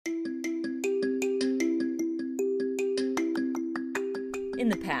In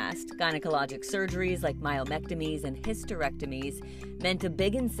the past, gynecologic surgeries like myomectomies and hysterectomies meant a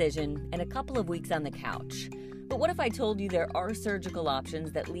big incision and a couple of weeks on the couch. But what if I told you there are surgical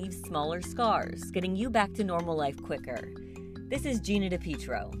options that leave smaller scars, getting you back to normal life quicker? This is Gina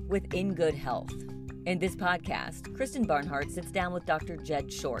DiPietro with In Good Health. In this podcast, Kristen Barnhart sits down with Dr.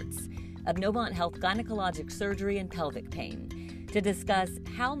 Jed Shorts of Novant Health Gynecologic Surgery and Pelvic Pain to discuss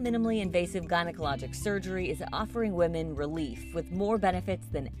how minimally invasive gynecologic surgery is offering women relief with more benefits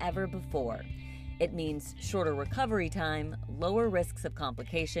than ever before. It means shorter recovery time, lower risks of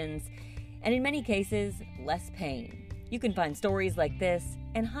complications, and in many cases, less pain. You can find stories like this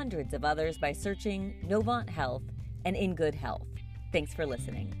and hundreds of others by searching Novant Health and In Good Health. Thanks for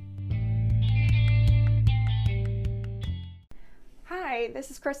listening. Hi,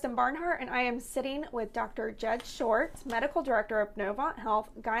 this is Kristen Barnhart, and I am sitting with Dr. Jed Shorts, Medical Director of Novant Health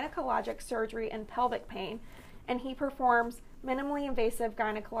Gynecologic Surgery and Pelvic Pain, and he performs minimally invasive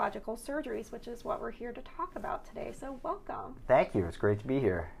gynecological surgeries, which is what we're here to talk about today. So welcome. Thank you. It's great to be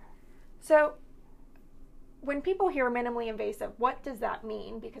here. So when people hear minimally invasive, what does that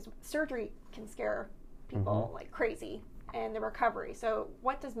mean? Because surgery can scare people like crazy and the recovery. So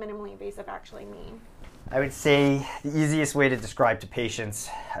what does minimally invasive actually mean? I would say the easiest way to describe to patients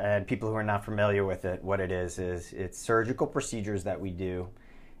and people who are not familiar with it, what it is it's surgical procedures that we do,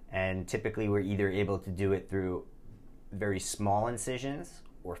 and typically we're either able to do it through very small incisions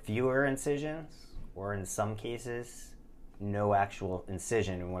or fewer incisions, or in some cases, no actual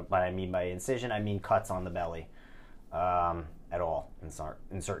incision. And what I mean by incision, I mean cuts on the belly at all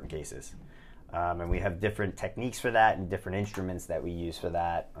in certain cases. And we have different techniques for that and different instruments that we use for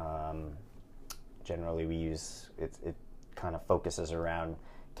that. Generally, we use it kind of focuses around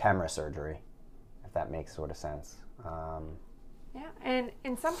camera surgery, if that makes sort of sense. Yeah, and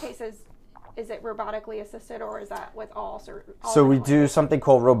in some cases, is it robotically assisted, or is that with all surgery? So we do something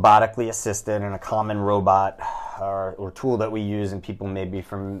called robotically assisted, and a common robot or tool that we use, and people may be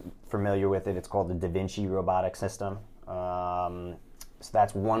familiar with it. It's called the Da Vinci robotic system. So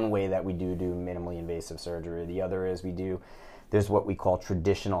that's one way that we do minimally invasive surgery. The other is there's what we call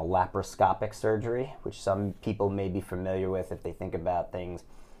traditional laparoscopic surgery, which some people may be familiar with if they think about things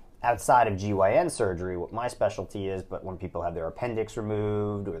outside of GYN surgery, what my specialty is, but when people have their appendix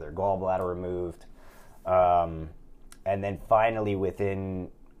removed or their gallbladder removed. And then finally,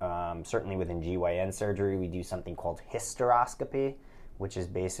 certainly within GYN surgery, we do something called hysteroscopy, which is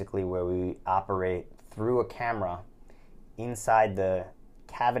basically where we operate through a camera inside the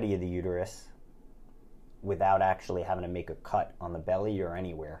cavity of the uterus without actually having to make a cut on the belly or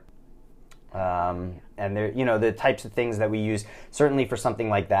anywhere. And there, the types of things that we use, certainly for something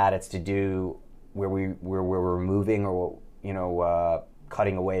like that, it's to do where we're removing or,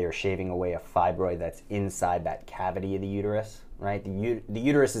 cutting away or shaving away a fibroid that's inside that cavity of the uterus, right? The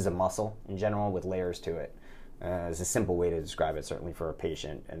uterus is a muscle in general with layers to it. It's a simple way to describe it, certainly for a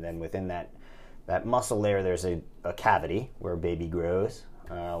patient. And then within that muscle layer, there's a cavity where a baby grows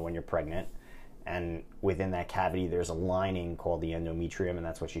when you're pregnant. And within that cavity, there's a lining called the endometrium, and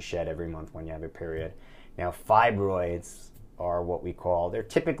that's what you shed every month when you have a period. Now, fibroids are what we call, they're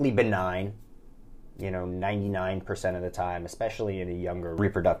typically benign, 99% of the time, especially in a younger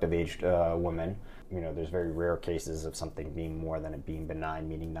reproductive aged woman. There's very rare cases of something being more than it being benign,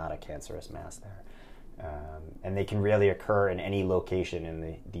 meaning not a cancerous mass there. And they can really occur in any location in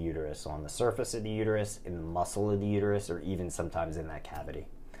the uterus, on the surface of the uterus, in the muscle of the uterus, or even sometimes in that cavity.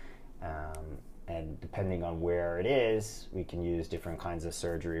 And depending on where it is, we can use different kinds of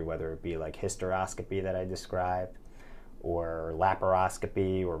surgery, whether it be like hysteroscopy that I described, or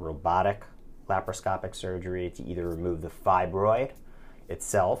laparoscopy, or robotic laparoscopic surgery to either remove the fibroid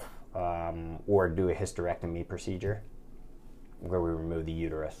itself, or do a hysterectomy procedure where we remove the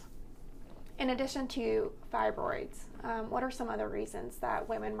uterus. In addition to fibroids, what are some other reasons that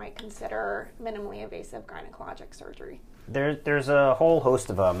women might consider minimally invasive gynecologic surgery? There's a whole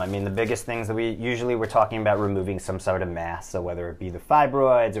host of them. I mean, the biggest things that we're talking about removing some sort of mass. So whether it be the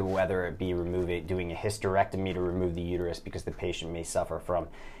fibroids or whether it be doing a hysterectomy to remove the uterus because the patient may suffer from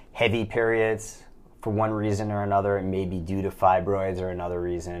heavy periods for one reason or another. It may be due to fibroids or another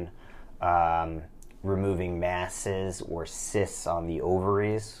reason. Removing masses or cysts on the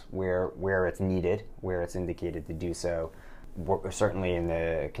ovaries where it's needed, where it's indicated to do so. Certainly in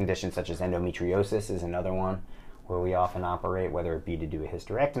the conditions such as endometriosis is another one where we often operate, whether it be to do a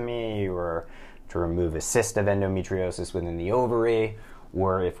hysterectomy or to remove a cyst of endometriosis within the ovary,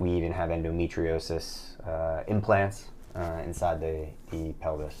 or if we even have endometriosis implants inside the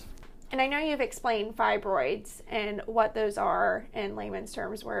pelvis. And I know you've explained fibroids and what those are in layman's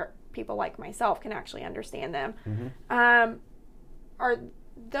terms where people like myself can actually understand them. Mm-hmm. are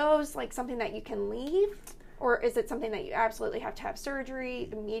those like something that you can leave? Or is it something that you absolutely have to have surgery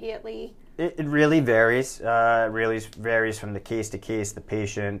immediately? It really varies. It really varies from the case to case, the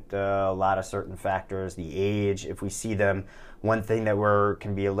patient, a lot of certain factors, the age. If we see them, one thing that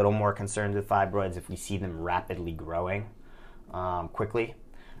can be a little more concerned with fibroids, if we see them rapidly growing quickly.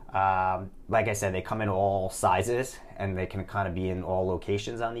 Like I said, they come in all sizes and they can kind of be in all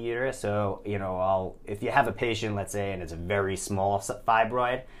locations on the uterus. So, if you have a patient, let's say, and it's a very small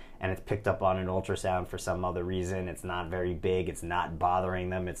fibroid, and it's picked up on an ultrasound for some other reason, it's not very big, it's not bothering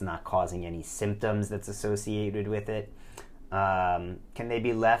them, it's not causing any symptoms that's associated with it. Can they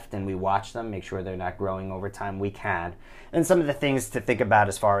be left and we watch them, make sure they're not growing over time? We can. And some of the things to think about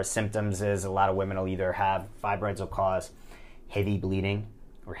as far as symptoms is a lot of women will either have, fibroids will cause heavy bleeding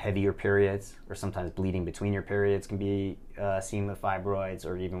or heavier periods, or sometimes bleeding between your periods can be seen with fibroids,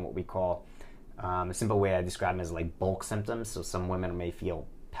 or even what we call, a simple way I describe them as like bulk symptoms. So some women may feel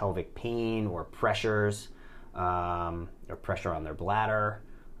pelvic pain or pressures, or pressure on their bladder.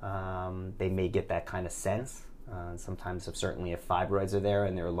 They may get that kind of sense. Sometimes, certainly if fibroids are there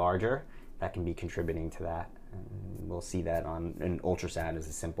and they're larger, that can be contributing to that. And we'll see that on an ultrasound as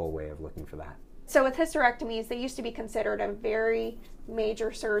a simple way of looking for that. So with hysterectomies, they used to be considered a very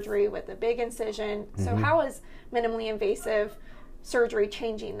major surgery with a big incision. So how is minimally invasive surgery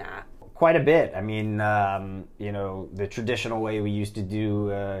changing that? Quite a bit. I mean, the traditional way we used to do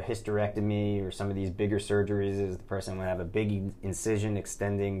hysterectomy or some of these bigger surgeries is the person would have a big incision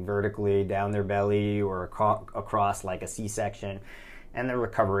extending vertically down their belly or across like a C-section, and the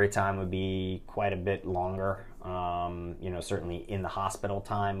recovery time would be quite a bit longer. Certainly in the hospital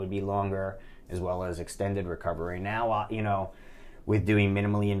time would be longer, as well as extended recovery. Now, with doing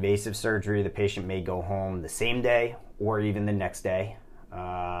minimally invasive surgery, the patient may go home the same day or even the next day.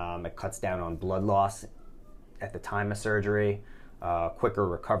 It cuts down on blood loss at the time of surgery, quicker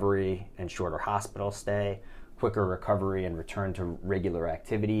recovery and shorter hospital stay, quicker recovery and return to regular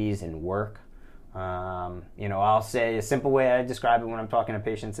activities and work. I'll say a simple way I describe it when I'm talking to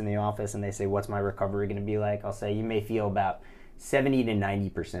patients in the office and they say, what's my recovery going to be like? I'll say, you may feel about 70 to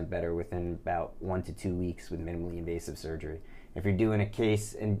 90% better within about 1 to 2 weeks with minimally invasive surgery. If you're doing a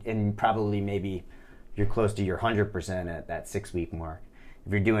case, and probably maybe you're close to your 100% at that 6-week mark.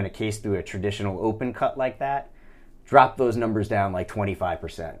 If you're doing a case through a traditional open cut like that, drop those numbers down like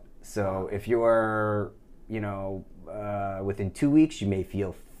 25%. So if you're, within 2 weeks, you may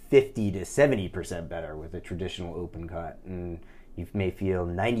feel 50 to 70% better with a traditional open cut, and you may feel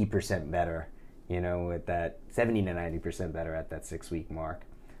 90% better, at that 70 to 90% better at that 6-week mark.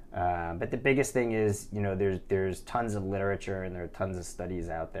 But the biggest thing is, there's tons of literature and there are tons of studies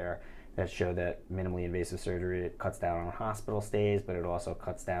out there that show that minimally invasive surgery, it cuts down on hospital stays, but it also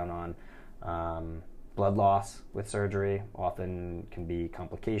cuts down on blood loss with surgery. Often can be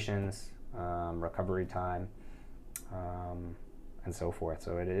complications, recovery time, and so forth.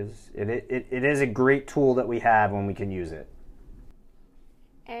 So it is a great tool that we have when we can use it.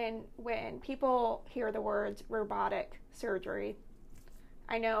 And when people hear the words robotic surgery,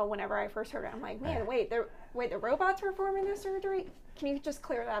 I know whenever I first heard it, I'm like, man, wait, the robot's performing this surgery? Can you just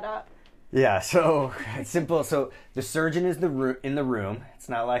clear that up? Yeah, so it's simple. So the surgeon is in the room. It's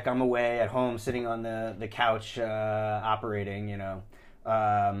not like I'm away at home sitting on the couch operating,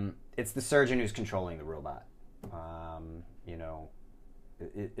 It's the surgeon who's controlling the robot.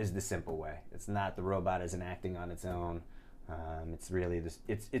 It is the simple way. It's not the robot isn't acting on its own. It's really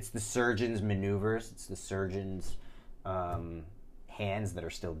it's the surgeon's maneuvers. It's the surgeon's hands that are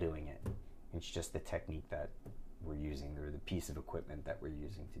still doing it. It's just the technique that we're using, or the piece of equipment that we're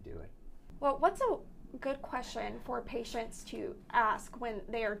using to do it. Well, what's a good question for patients to ask when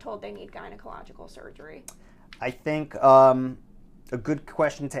they are told they need gynecological surgery? I think a good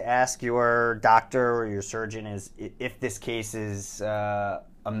question to ask your doctor or your surgeon is if this case is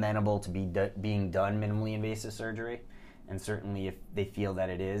amenable to being done minimally invasive surgery, and certainly if they feel that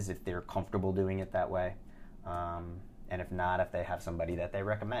it is, if they're comfortable doing it that way, and if not, if they have somebody that they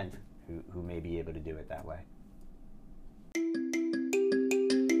recommend who may be able to do it that way.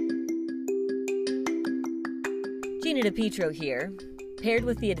 Gina DiPietro here. Paired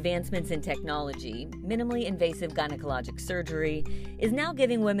with the advancements in technology, minimally invasive gynecologic surgery is now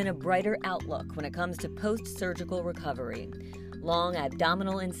giving women a brighter outlook when it comes to post-surgical recovery. Long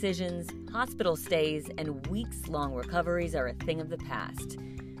abdominal incisions, hospital stays, and weeks-long recoveries are a thing of the past.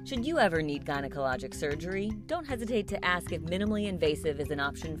 Should you ever need gynecologic surgery, don't hesitate to ask if minimally invasive is an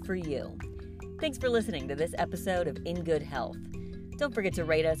option for you. Thanks for listening to this episode of In Good Health. Don't forget to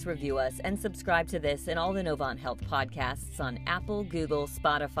rate us, review us, and subscribe to this and all the Novant Health podcasts on Apple, Google,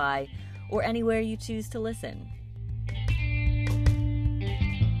 Spotify, or anywhere you choose to listen.